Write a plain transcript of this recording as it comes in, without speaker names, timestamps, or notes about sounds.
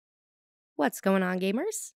What's going on,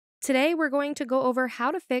 gamers? Today we're going to go over how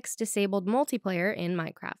to fix disabled multiplayer in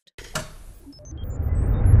Minecraft.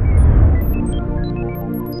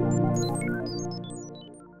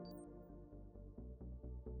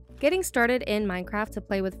 Getting started in Minecraft to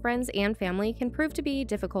play with friends and family can prove to be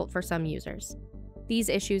difficult for some users. These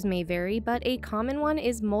issues may vary, but a common one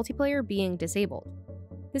is multiplayer being disabled.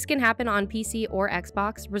 This can happen on PC or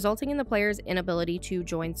Xbox, resulting in the player's inability to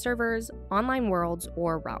join servers, online worlds,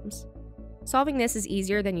 or realms. Solving this is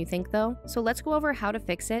easier than you think though, so let's go over how to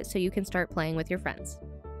fix it so you can start playing with your friends.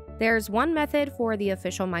 There's one method for the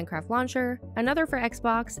official Minecraft launcher, another for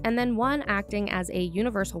Xbox, and then one acting as a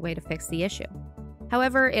universal way to fix the issue.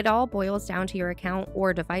 However, it all boils down to your account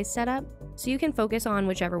or device setup, so you can focus on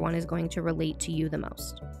whichever one is going to relate to you the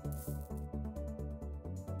most.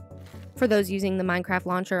 For those using the Minecraft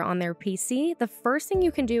launcher on their PC, the first thing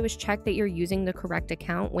you can do is check that you're using the correct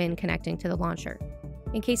account when connecting to the launcher.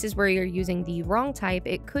 In cases where you're using the wrong type,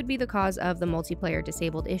 it could be the cause of the multiplayer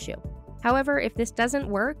disabled issue. However, if this doesn't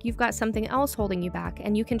work, you've got something else holding you back,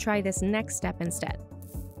 and you can try this next step instead.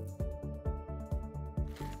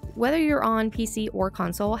 Whether you're on PC or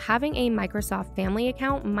console, having a Microsoft Family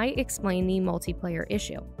account might explain the multiplayer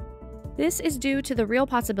issue. This is due to the real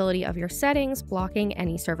possibility of your settings blocking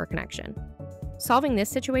any server connection. Solving this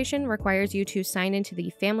situation requires you to sign into the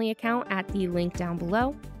Family account at the link down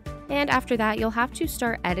below, and after that, you'll have to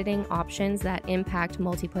start editing options that impact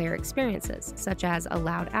multiplayer experiences, such as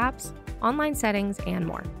allowed apps, online settings, and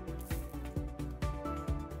more.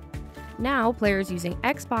 Now, players using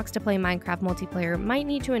Xbox to play Minecraft multiplayer might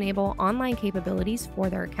need to enable online capabilities for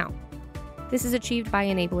their account. This is achieved by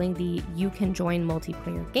enabling the You Can Join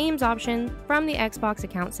Multiplayer Games option from the Xbox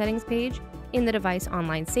account settings page in the Device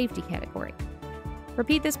Online Safety category.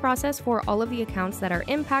 Repeat this process for all of the accounts that are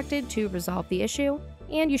impacted to resolve the issue,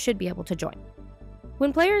 and you should be able to join.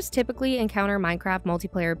 When players typically encounter Minecraft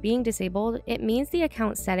multiplayer being disabled, it means the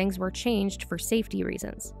account settings were changed for safety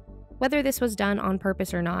reasons. Whether this was done on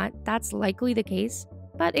purpose or not, that's likely the case,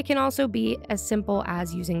 but it can also be as simple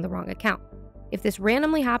as using the wrong account. If this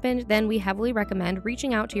randomly happened, then we heavily recommend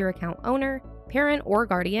reaching out to your account owner, parent, or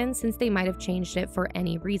guardian since they might have changed it for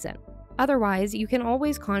any reason. Otherwise, you can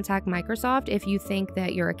always contact Microsoft if you think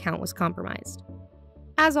that your account was compromised.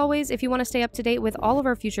 As always, if you want to stay up to date with all of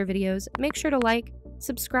our future videos, make sure to like,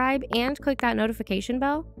 subscribe, and click that notification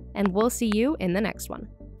bell, and we'll see you in the next one.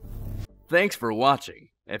 Thanks for watching.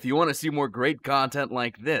 If you want to see more great content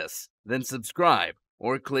like this, then subscribe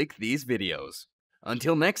or click these videos.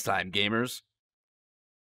 Until next time, gamers.